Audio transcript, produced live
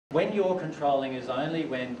When you're controlling is only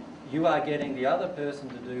when you are getting the other person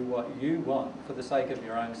to do what you want for the sake of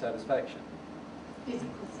your own satisfaction.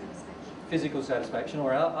 Physical satisfaction. Physical satisfaction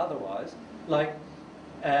or otherwise. Like,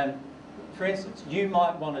 for instance, you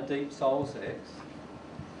might want a deep soul sex,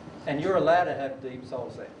 and you're allowed to have deep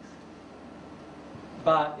soul sex.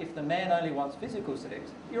 But if the man only wants physical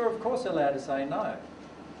sex, you're of course allowed to say no,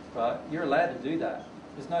 right? You're allowed to do that.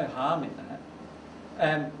 There's no harm in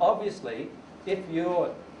that. Obviously, if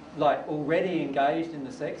you're like already engaged in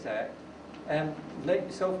the sex act, let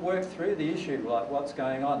yourself work through the issue, like what's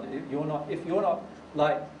going on. If you're not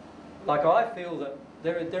like I feel that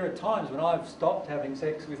there are times when I've stopped having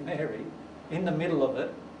sex with Mary in the middle of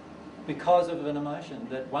it because of an emotion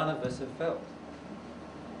that one of us have felt.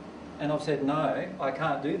 And I've said, no, I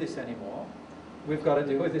can't do this anymore. We've got to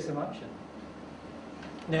deal with this emotion.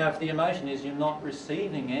 Now, if the emotion is you're not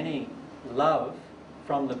receiving any love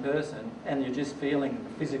from the person and you're just feeling the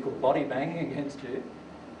physical body banging against you,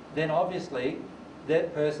 then obviously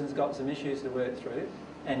that person's got some issues to work through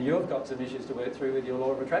and you've got some issues to work through with your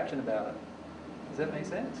law of attraction about it. Does that make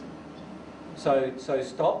sense? So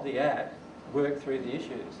stop the act, work through the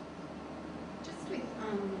issues. Just with,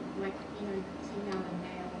 like, you know, female and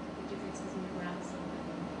male, the differences in arousal.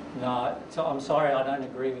 No, so I'm sorry, I don't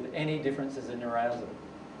agree with any differences in arousal.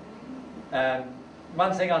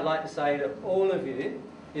 One thing I'd like to say to all of you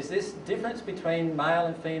is this difference between male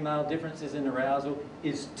and female differences in arousal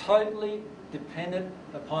is totally dependent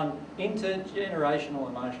upon intergenerational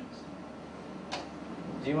emotions.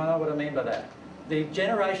 Do you know what I mean by that? The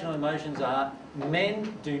generational emotions are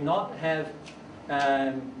men do not have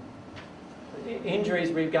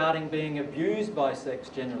injuries regarding being abused by sex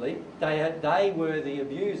generally. They were the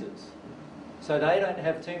abusers. So they don't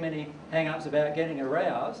have too many hang-ups about getting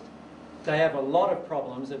aroused. They have a lot of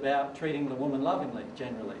problems about treating the woman lovingly,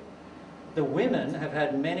 generally. The women have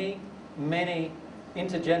had many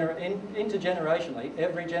intergenerationally,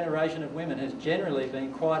 every generation of women has generally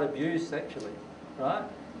been quite abused sexually, right?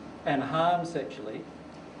 And harmed sexually.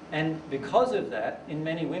 And because of that, in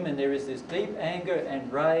many women there is this deep anger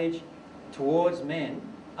and rage towards men,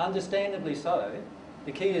 understandably so.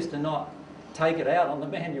 The key is to not take it out on the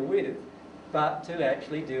man you're with, but to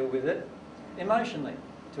actually deal with it emotionally,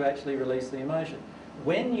 to actually release the emotion.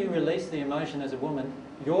 When you release the emotion as a woman,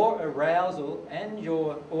 your arousal and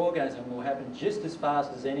your orgasm will happen just as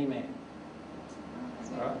fast as any man.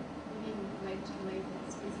 Right?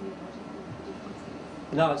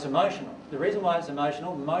 No, it's emotional. The reason why it's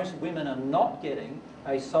emotional, most women are not getting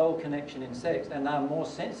a soul connection in sex, and they're more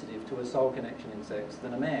sensitive to a soul connection in sex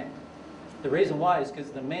than a man. The reason why is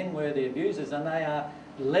because the men were the abusers and they are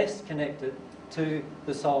less connected to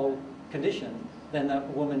the soul condition than the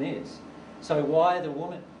woman is. So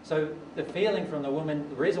the feeling from the woman,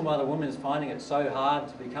 the reason why the woman is finding it so hard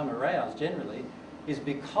to become aroused generally is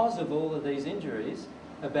because of all of these injuries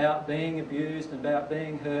about being abused and about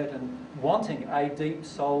being hurt and wanting a deep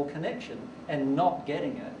soul connection and not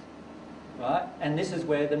getting it, right? And this is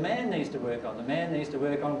where the man needs to work on. The man needs to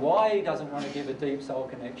work on why he doesn't want to give a deep soul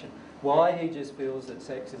connection, why he just feels that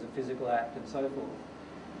sex is a physical act and so forth.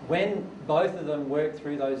 When both of them work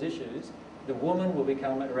through those issues, the woman will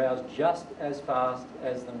become aroused just as fast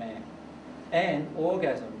as the man, and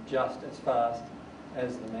orgasm just as fast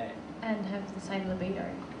as the man. And have the same libido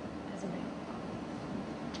as a man.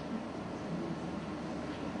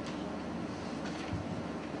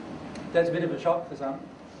 That's a bit of a shock for some.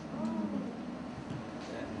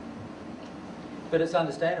 Yeah. But it's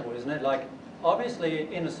understandable, isn't it? Like,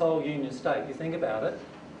 obviously in a soul union state, you think about it,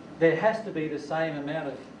 there has to be the same amount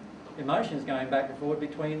of emotions going back and forward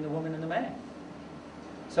between the woman and the man.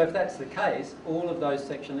 So if that's the case, all of those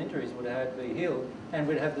sexual injuries would have to be healed and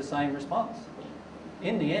would have the same response.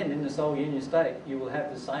 In the end, in the soul union state, you will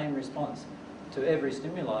have the same response to every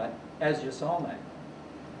stimuli as your soulmate.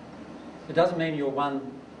 It doesn't mean you're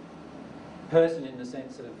one person in the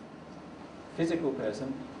sense of physical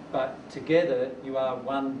person, but together you are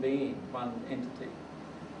one being, one entity,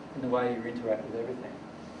 in the way you interact with everything.